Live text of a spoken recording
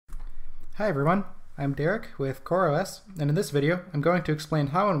Hi everyone, I'm Derek with CoreOS, and in this video I'm going to explain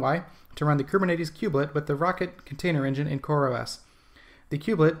how and why to run the Kubernetes kubelet with the Rocket container engine in CoreOS. The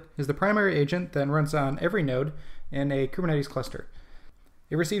kubelet is the primary agent that runs on every node in a Kubernetes cluster.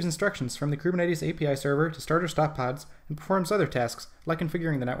 It receives instructions from the Kubernetes API server to start or stop pods and performs other tasks like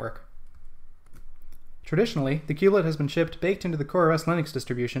configuring the network. Traditionally, the kubelet has been shipped baked into the CoreOS Linux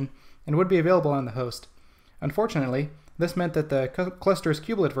distribution and would be available on the host. Unfortunately, this meant that the cluster's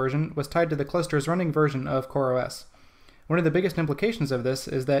kubelet version was tied to the cluster's running version of CoreOS. One of the biggest implications of this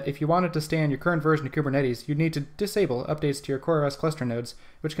is that if you wanted to stay on your current version of Kubernetes, you'd need to disable updates to your CoreOS cluster nodes,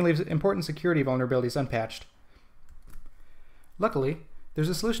 which can leave important security vulnerabilities unpatched. Luckily, there's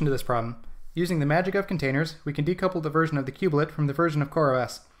a solution to this problem. Using the magic of containers, we can decouple the version of the kubelet from the version of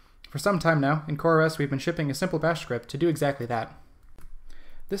CoreOS. For some time now, in CoreOS we've been shipping a simple bash script to do exactly that.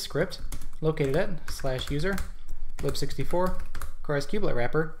 This script, located at /user lib64 CoreOS kubelet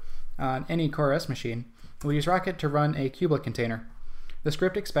wrapper on any CoreOS machine, will use Rocket to run a kubelet container. The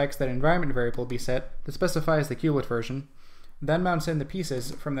script expects that an environment variable be set that specifies the kubelet version, then mounts in the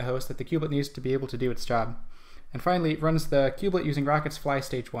pieces from the host that the kubelet needs to be able to do its job. And finally, it runs the kubelet using Rocket's fly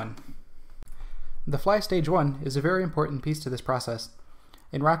stage 1. The fly stage 1 is a very important piece to this process.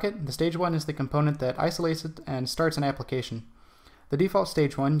 In Rocket, the stage 1 is the component that isolates it and starts an application. The default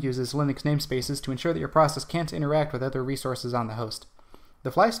stage 1 uses Linux namespaces to ensure that your process can't interact with other resources on the host.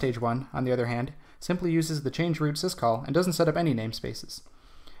 The fly stage 1, on the other hand, simply uses the change root syscall and doesn't set up any namespaces.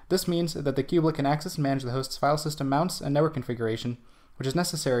 This means that the kubelet can access and manage the host's file system mounts and network configuration, which is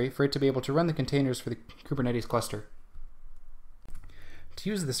necessary for it to be able to run the containers for the Kubernetes cluster. To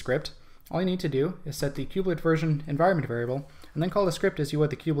use the script, all you need to do is set the kubelet version environment variable and then call the script as you would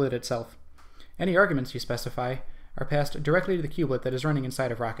the kubelet itself. Any arguments you specify are passed directly to the kubelet that is running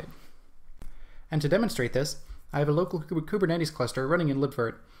inside of Rocket. And to demonstrate this, I have a local Kubernetes cluster running in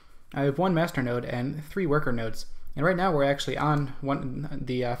libvirt. I have one master node and 3 worker nodes, and right now we're actually on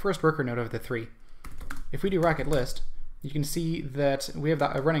the first worker node of the 3. If we do rocket list, you can see that we have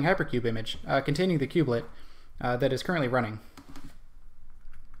a running hypercube image containing the kubelet that is currently running.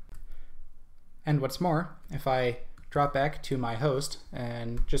 And what's more, if I drop back to my host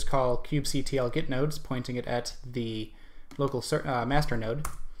and just call kubectl get nodes, pointing it at the local master node,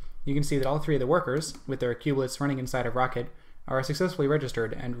 you can see that all 3 of the workers, with their kubelets running inside of Rocket, are successfully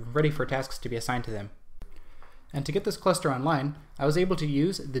registered and ready for tasks to be assigned to them. And to get this cluster online, I was able to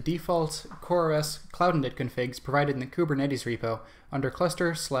use the default CoreOS cloud init configs provided in the Kubernetes repo under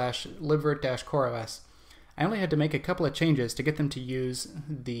cluster/libvirt-coreos. I only had to make a couple of changes to get them to use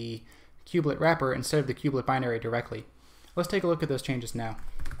the kubelet wrapper instead of the kubelet binary directly. Let's take a look at those changes now.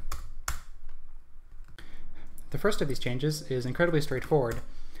 The first of these changes is incredibly straightforward,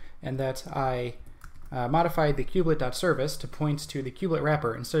 in that I modified the kubelet.service to point to the kubelet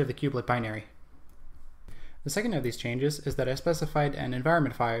wrapper instead of the kubelet binary. The second of these changes is that I specified an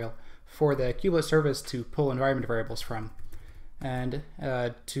environment file for the kubelet service to pull environment variables from. And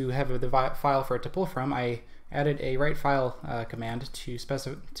to have the file for it to pull from, I added a write file command to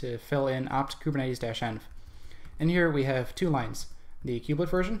fill in opt kubernetes-env. And here we have 2 lines. The kubelet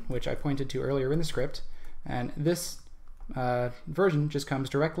version, which I pointed to earlier in the script, and this version just comes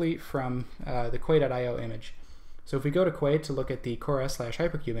directly from the quay.io image. So if we go to Quay to look at the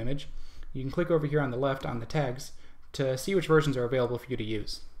CoreOS/hypercube image, you can click over here on the left on the tags to see which versions are available for you to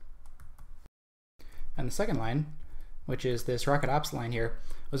use. And the second line, which is this rocket ops line here,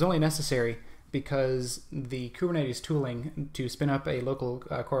 was only necessary because the Kubernetes tooling to spin up a local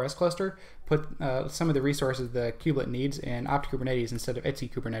CoreOS cluster put some of the resources the kubelet needs in opt Kubernetes instead of etc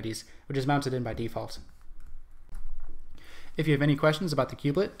Kubernetes, which is mounted in by default. If you have any questions about the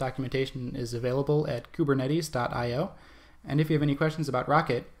kubelet, documentation is available at kubernetes.io. And if you have any questions about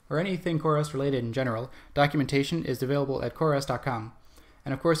Rocket, or anything CoreOS related in general, documentation is available at coreos.com.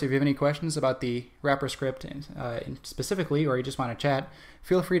 And of course, if you have any questions about the wrapper script specifically, or you just want to chat,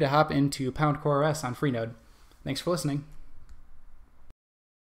 feel free to hop into #CoreOS on Freenode. Thanks for listening.